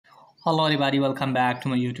Hello everybody, welcome back to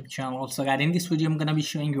my YouTube channel. So guys, in this video I'm gonna be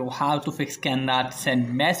showing you how to fix cannot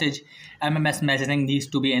send message. MMS messaging needs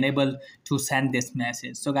to be enabled to send this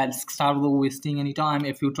message. So guys, start without wasting any time.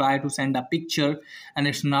 If you try to send a picture and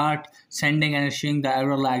it's not sending and it's showing the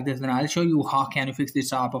error like this, then I'll show you how can you fix this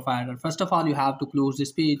type of error. First of all, you have to close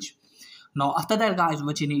this page. Now after that guys,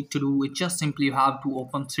 what you need to do is just simply you have to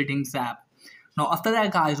open settings app. Now after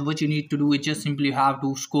that guys, what you need to do is just simply you have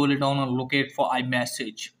to scroll it down and locate for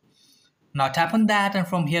iMessage. Now tap on that, and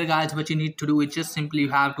from here guys, what you need to do is just simply you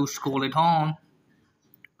have to scroll it on.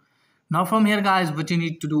 Now from here guys, what you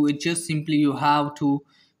need to do is just simply you have to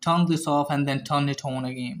turn this off and then turn it on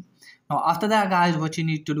again. Now after that guys, what you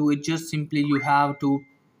need to do is just simply you have to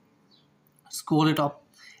scroll it up,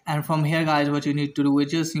 and from here guys, what you need to do is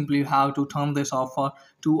just simply you have to turn this off for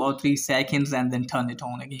 2 or 3 seconds and then turn it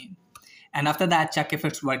on again. And after that, check if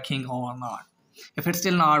it's working or not. If it's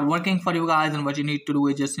still not working for you guys, then what you need to do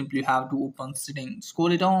is just simply have to open settings,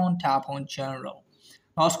 scroll it on, tap on general.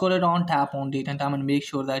 Now scroll it on, tap on date and time, and make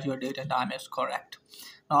sure that your date and time is correct.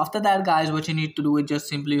 Now after that guys, what you need to do is just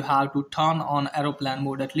simply you have to turn on aeroplane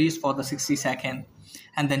mode at least for the 60 seconds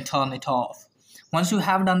and then turn it off. Once you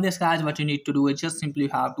have done this guys, what you need to do is just simply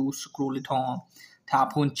have to scroll it on,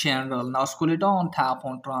 tap on general. Now scroll it on, tap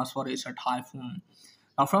on transfer reset iPhone.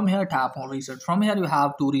 Now from here, tap on reset. From here, you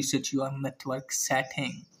have to reset your network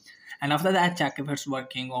setting. And after that, check if it's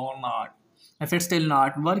working or not. If it's still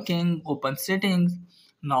not working, open settings.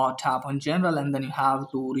 Now tap on general and then you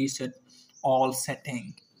have to reset all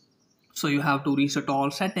setting. So you have to reset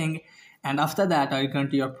all setting, and after that, I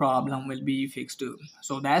guarantee your problem will be fixed too.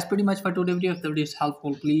 So that's pretty much for today's video. If the video is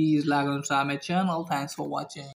helpful, please like and subscribe my channel. Thanks for watching.